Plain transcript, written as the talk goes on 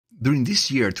During this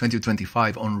year,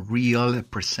 2025, Unreal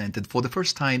presented for the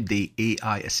first time the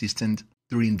AI assistant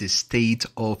during the State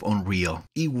of Unreal.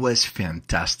 It was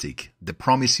fantastic. The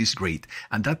promise is great,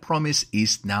 and that promise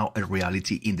is now a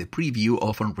reality in the preview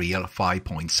of Unreal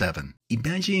 5.7.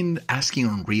 Imagine asking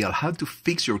Unreal how to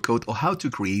fix your code or how to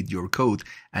create your code,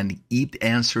 and it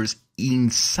answers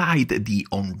inside the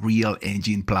Unreal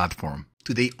Engine platform.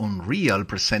 Today, Unreal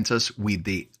presents us with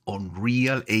the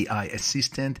Unreal AI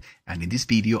Assistant, and in this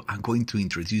video, I'm going to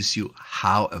introduce you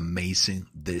how amazing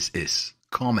this is.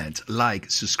 Comment, like,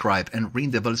 subscribe, and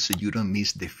ring the bell so you don't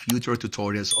miss the future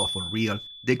tutorials of Unreal,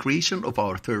 the creation of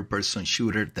our third-person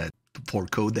shooter for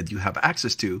code that you have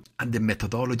access to, and the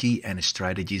methodology and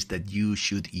strategies that you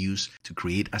should use to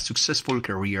create a successful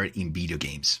career in video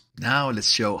games. Now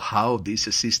let's show how this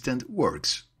assistant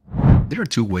works. There are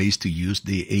two ways to use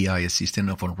the AI assistant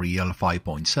of Unreal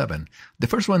 5.7. The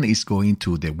first one is going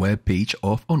to the web page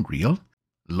of Unreal,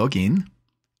 log in,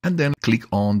 and then click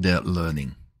on the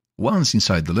learning. Once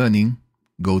inside the learning,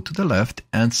 go to the left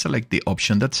and select the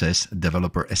option that says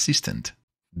Developer Assistant.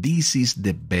 This is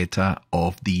the beta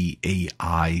of the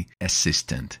AI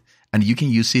assistant, and you can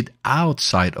use it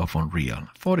outside of Unreal.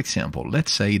 For example,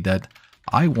 let's say that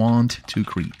I want to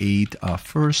create a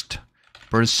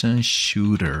first-person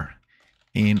shooter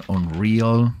in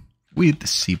Unreal with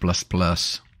C++.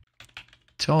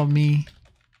 Tell me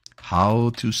how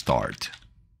to start.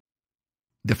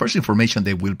 The first information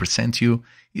they will present you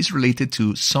is related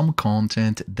to some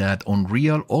content that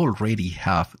Unreal already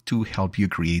have to help you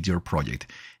create your project.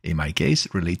 In my case,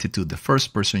 related to the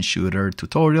first-person shooter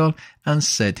tutorial and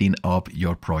setting up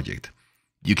your project.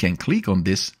 You can click on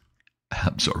this.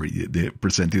 I'm sorry, they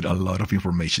presented a lot of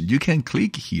information. You can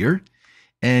click here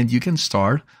and you can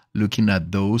start looking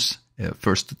at those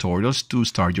first tutorials to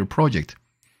start your project.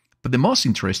 But the most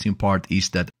interesting part is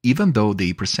that even though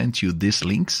they present you these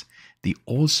links, they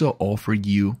also offer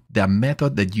you the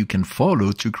method that you can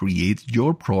follow to create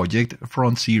your project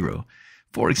from zero.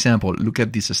 For example, look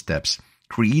at these steps.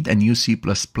 Create a new C++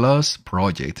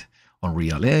 project.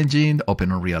 Unreal Engine,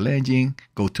 open Unreal Engine,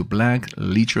 go to blank,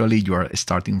 literally you are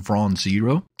starting from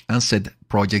zero, and set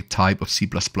project type of C++.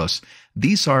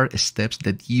 These are steps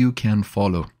that you can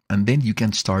follow, and then you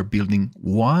can start building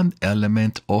one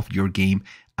element of your game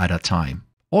at a time.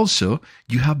 Also,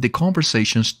 you have the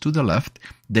conversations to the left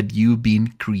that you've been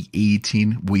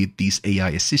creating with this AI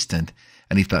assistant.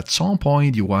 And if at some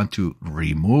point you want to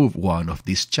remove one of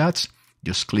these chats,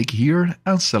 just click here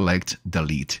and select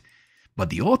delete. But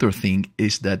the other thing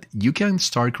is that you can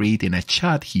start creating a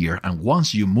chat here, and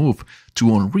once you move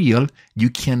to Unreal, you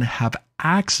can have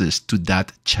access to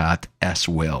that chat as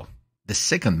well. The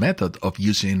second method of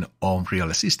using Unreal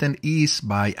Assistant is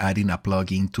by adding a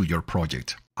plugin to your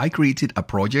project. I created a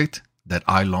project that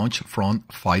I launched from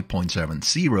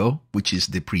 5.70, which is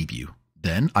the preview.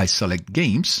 Then I select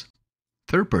Games,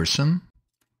 Third Person,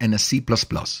 and a C++.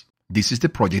 This is the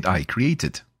project I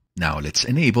created. Now let's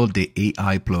enable the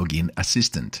AI plugin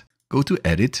assistant. Go to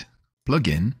Edit,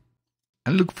 Plugin,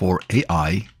 and look for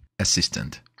AI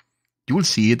Assistant. You will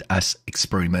see it as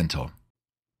experimental.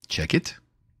 Check it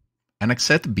and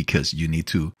accept because you need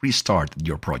to restart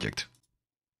your project.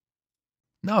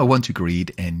 Now I want to create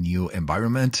a new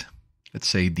environment. Let's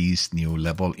say this new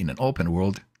level in an open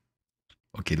world.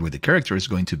 Okay, where the character is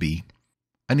going to be.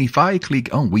 And if I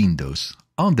click on Windows,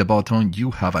 on the bottom you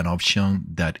have an option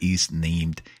that is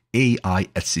named AI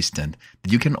Assistant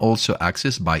that you can also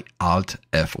access by Alt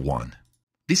F1.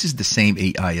 This is the same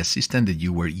AI assistant that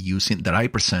you were using that I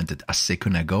presented a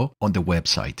second ago on the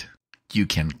website. You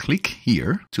can click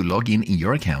here to log in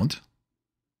your account.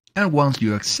 And once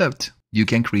you accept, you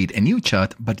can create a new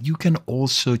chat, but you can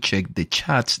also check the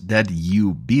chats that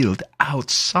you build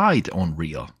outside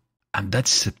Unreal. And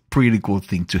that's a pretty cool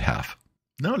thing to have.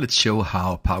 Now let's show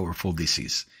how powerful this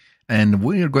is. And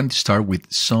we're going to start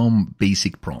with some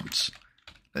basic prompts.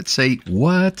 Let's say,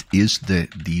 what is the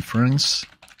difference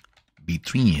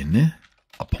between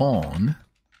a pawn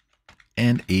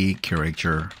and a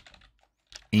character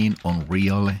in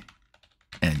Unreal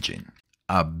Engine?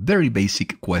 A very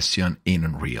basic question in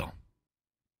Unreal.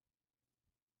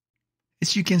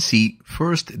 As you can see,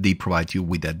 first they provide you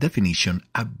with a definition,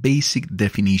 a basic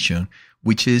definition,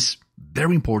 which is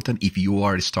very important if you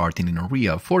are starting in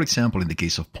Unreal. For example, in the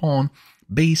case of pawn,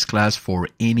 base class for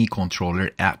any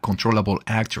controllable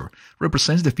actor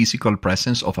represents the physical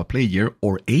presence of a player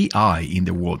or AI in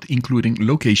the world, including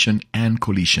location and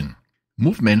collision.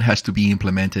 Movement has to be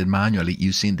implemented manually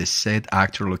using the set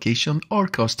actor location or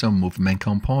custom movement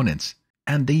components.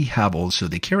 And they have also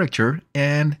the character,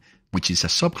 and which is a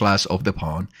subclass of the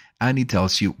pawn, and it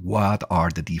tells you what are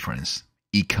the difference.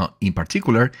 in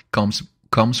particular comes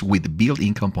with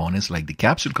built-in components like the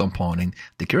capsule component,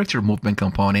 the character movement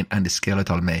component, and the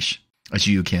skeletal mesh. As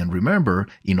you can remember,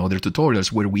 in other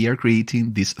tutorials where we are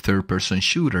creating this third-person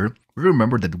shooter,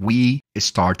 remember that we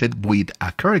started with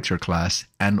a character class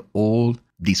and all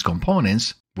these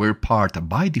components were part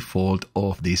by default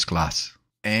of this class.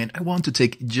 And I want to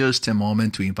take just a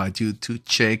moment to invite you to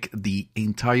check the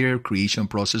entire creation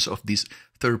process of this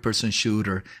third-person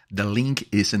shooter. The link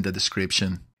is in the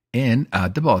description. And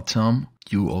at the bottom,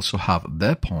 you also have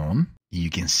the pawn. You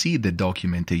can see the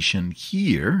documentation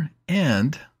here,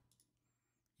 and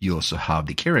you also have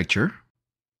the character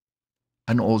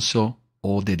and also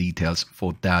all the details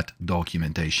for that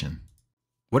documentation.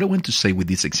 What I want to say with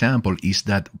this example is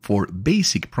that for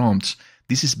basic prompts,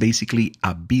 this is basically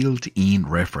a built-in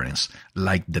reference,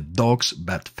 like the dogs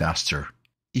but faster.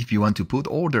 If you want to put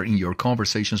order in your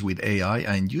conversations with AI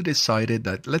and you decided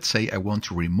that, let's say, I want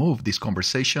to remove this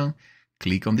conversation,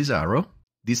 click on this arrow,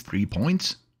 these 3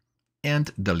 points,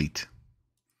 and delete.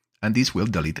 And this will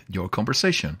delete your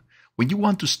conversation. When you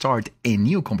want to start a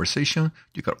new conversation,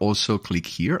 you can also click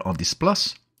here on this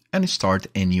plus and start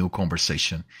a new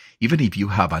conversation. Even if you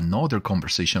have another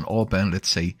conversation open, let's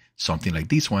say something like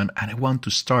this one, and I want to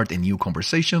start a new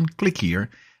conversation, click here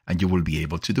and you will be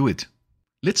able to do it.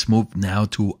 Let's move now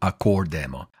to a core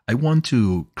demo. I want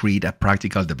to create a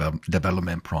practical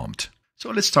development prompt.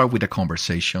 So let's start with a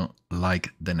conversation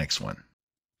like the next one.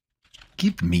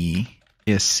 Give me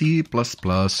a C++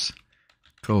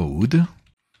 code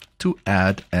to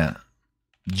add a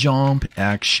jump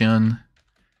action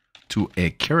to a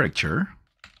character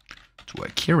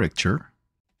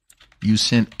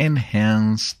using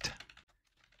enhanced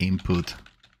input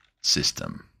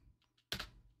system.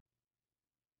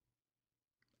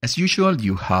 As usual,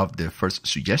 you have the first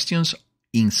suggestions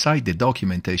inside the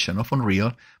documentation of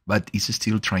Unreal, but it's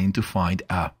still trying to find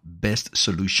a best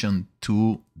solution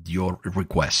to your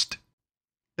request.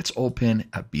 Let's open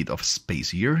a bit of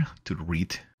space here to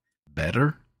read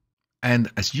better. And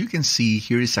as you can see,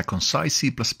 here is a concise C++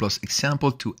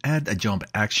 example to add a jump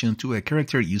action to a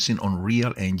character using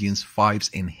Unreal Engine 5's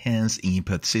enhanced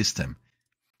input system.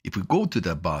 If we go to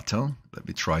the bottom, let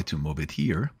me try to move it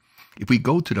here. If we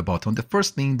go to the bottom, the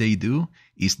first thing they do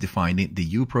is defining the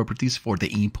U properties for the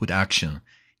input action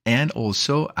and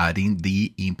also adding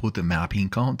the input mapping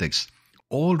context,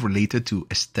 all related to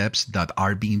steps that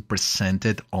are being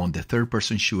presented on the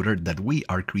third-person shooter that we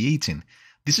are creating.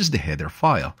 This is the header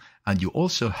file, and you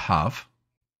also have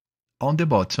on the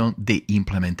bottom the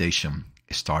implementation,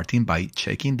 starting by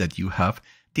checking that you have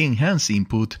the enhanced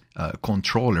input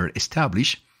controller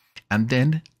established, and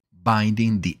then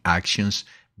binding the actions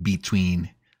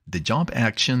between the jump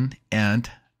action and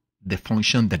the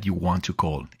function that you want to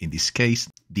call. In this case,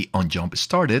 the onJump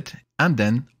started and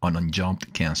then on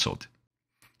onJump canceled.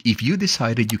 If you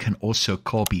decided, you can also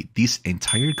copy this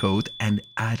entire code and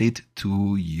add it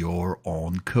to your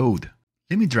own code.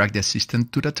 Let me drag the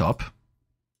assistant to the top.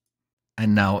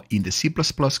 And now in the C++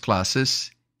 classes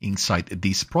inside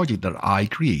this project that I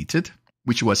created,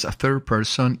 which was a third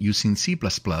person using C++,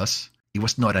 it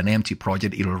was not an empty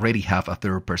project, it already have a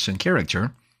third person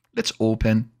character. Let's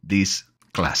open this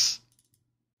class.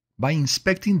 By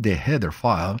inspecting the header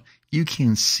file, you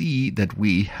can see that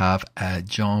we have a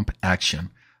jump action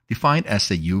defined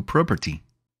as a U property.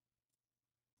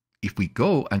 If we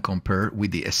go and compare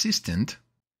with the assistant,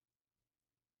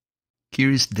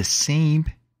 here is the same.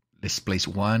 Let's place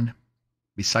one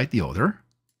beside the other.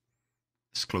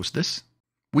 Let's close this.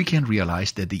 We can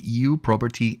realize that the U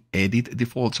property edit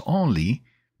defaults only,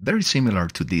 very similar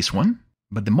to this one,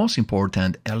 but the most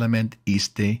important element is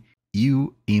the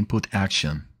U input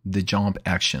action, the jump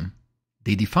action.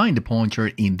 They define the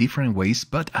pointer in different ways,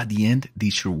 but at the end, they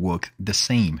should work the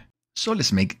same. So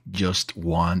let's make just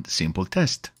one simple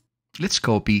test. Let's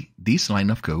copy this line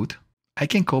of code. I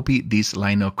can copy this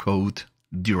line of code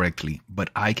directly, but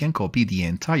I can copy the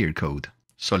entire code.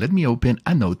 So let me open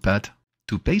a notepad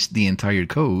to paste the entire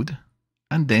code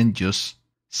and then just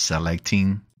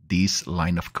selecting this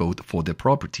line of code for the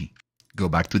property. Go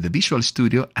back to the Visual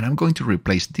Studio and I'm going to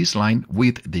replace this line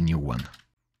with the new one.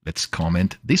 Let's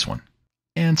comment this one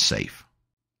and save.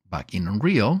 Back in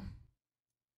Unreal,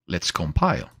 let's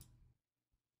compile.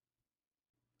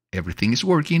 Everything is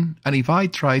working, and if I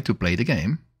try to play the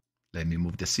game, let me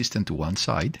move the system to one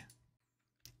side,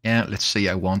 and let's say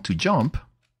I want to jump,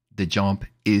 the jump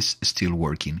is still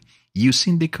working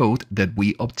using the code that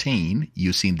we obtain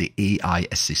using the AI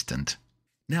assistant.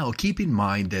 Now keep in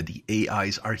mind that the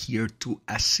AIs are here to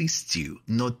assist you,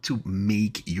 not to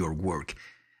make your work.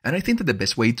 And I think that the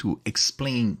best way to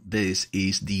explain this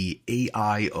is the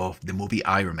AI of the movie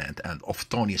Iron Man and of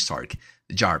Tony Stark,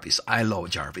 Jarvis. I love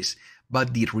Jarvis.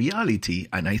 But the reality,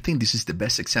 and I think this is the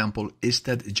best example, is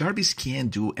that Jarvis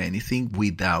can't do anything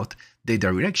without the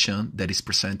direction that is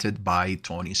presented by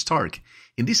Tony Stark.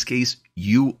 In this case,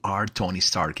 you are Tony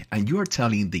Stark, and you are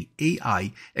telling the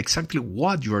AI exactly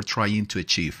what you are trying to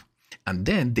achieve. And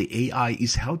then the AI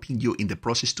is helping you in the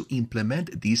process to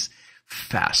implement this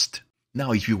fast.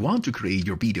 Now, if you want to create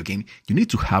your video game, you need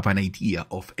to have an idea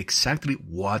of exactly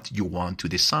what you want to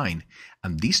design.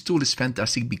 And this tool is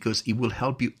fantastic because it will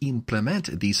help you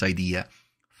implement this idea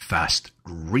fast,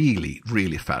 really,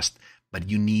 really fast. But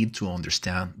you need to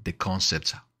understand the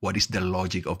concepts. What is the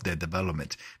logic of the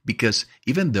development? Because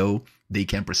even though they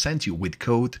can present you with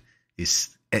code,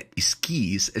 is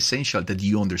essential that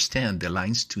you understand the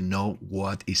lines to know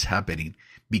what is happening.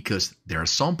 Because there are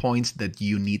some points that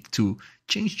you need to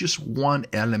change just one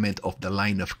element of the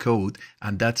line of code,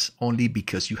 and that's only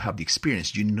because you have the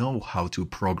experience, you know how to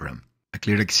program. A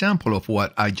clear example of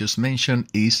what I just mentioned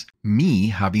is me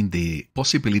having the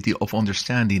possibility of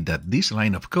understanding that this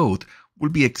line of code will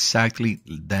be exactly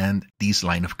than this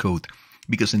line of code.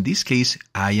 Because in this case,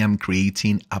 I am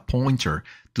creating a pointer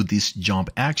to this jump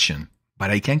action.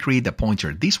 But I can create a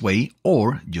pointer this way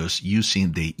or just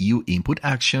using the uInput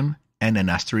action and an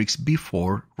asterisk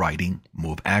before writing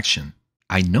move action.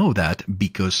 I know that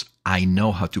because I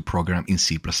know how to program in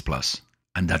C++.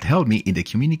 And that helped me in the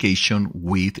communication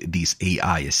with this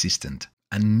AI assistant.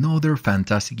 Another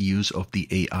fantastic use of the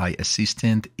AI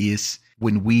assistant is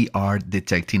when we are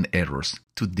detecting errors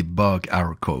to debug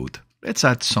our code. Let's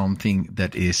add something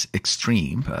that is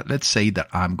extreme. Let's say that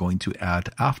I'm going to add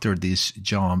after this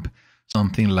jump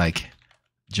something like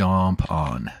jump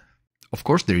on. Of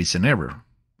course, there is an error.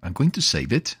 I'm going to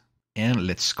save it and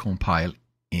let's compile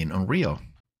in Unreal.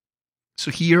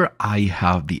 So here I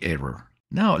have the error.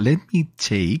 Now let me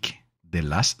take the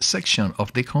last section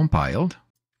of the compiled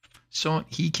so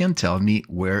he can tell me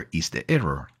where is the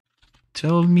error.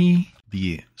 Tell me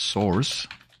the source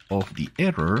of the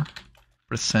error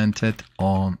presented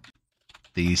on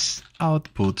this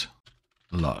output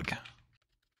log.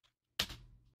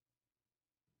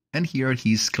 And here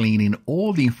he's cleaning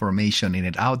all the information in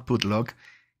an output log,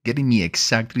 getting me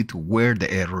exactly to where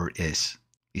the error is.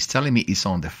 He's telling me it's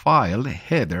on the file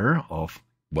header of,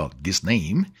 well, this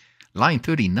name, line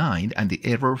 39, and the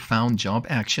error found jump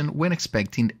action when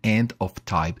expecting end of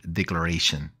type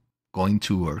declaration. Going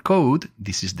to our code,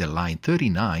 this is the line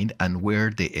 39 and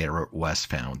where the error was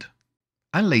found.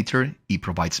 And later, it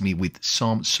provides me with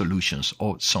some solutions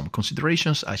or some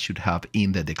considerations I should have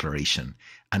in the declaration,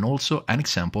 and also an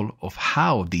example of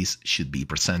how this should be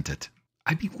presented.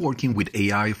 I've been working with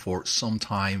AI for some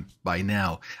time by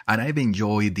now, and I've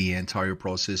enjoyed the entire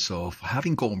process of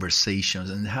having conversations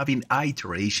and having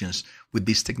iterations with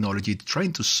this technology,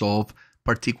 trying to solve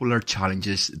particular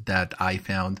challenges that I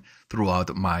found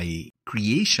throughout my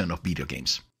creation of video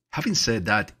games. Having said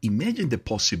that, imagine the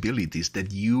possibilities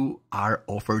that you are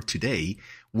offered today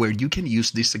where you can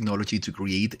use this technology to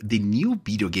create the new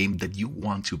video game that you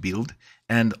want to build,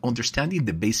 and understanding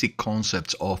the basic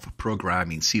concepts of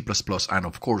programming, C++, and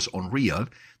of course Unreal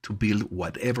to build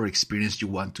whatever experience you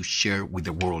want to share with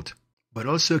the world. But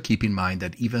also keep in mind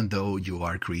that even though you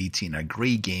are creating a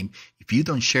great game, if you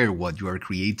don't share what you are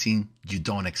creating, you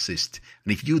don't exist.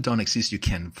 And if you don't exist, you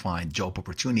can find job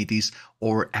opportunities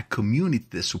or a community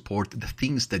that support the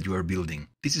things that you are building.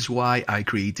 This is why I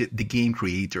created the Game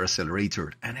Creator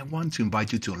Accelerator, and I want to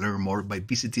invite you to learn more by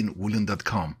visiting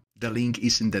william.com. The link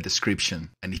is in the description.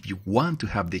 And if you want to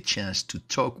have the chance to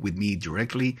talk with me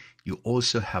directly, you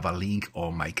also have a link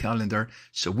on my calendar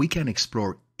so we can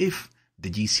explore if the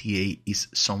GCA is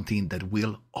something that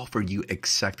will offer you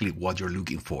exactly what you're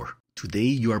looking for. Today,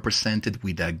 you are presented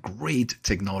with a great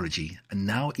technology, and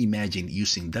now imagine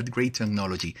using that great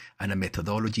technology and a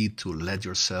methodology to let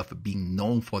yourself be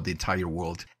known for the entire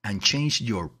world and change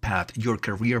your path, your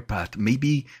career path,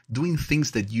 maybe doing things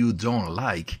that you don't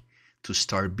like to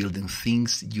start building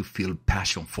things you feel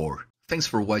passion for. Thanks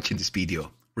for watching this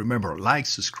video. Remember, like,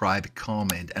 subscribe,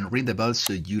 comment, and ring the bell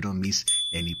so you don't miss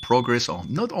any progress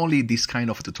on not only this kind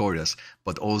of tutorials,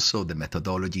 but also the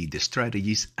methodology, the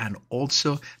strategies, and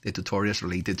also the tutorials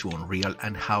related to Unreal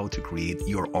and how to create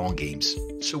your own games.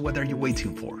 So what are you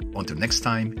waiting for? Until next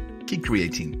time, keep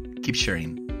creating, keep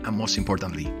sharing, and most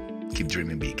importantly, keep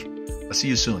dreaming big. I'll see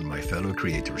you soon, my fellow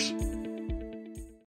creators.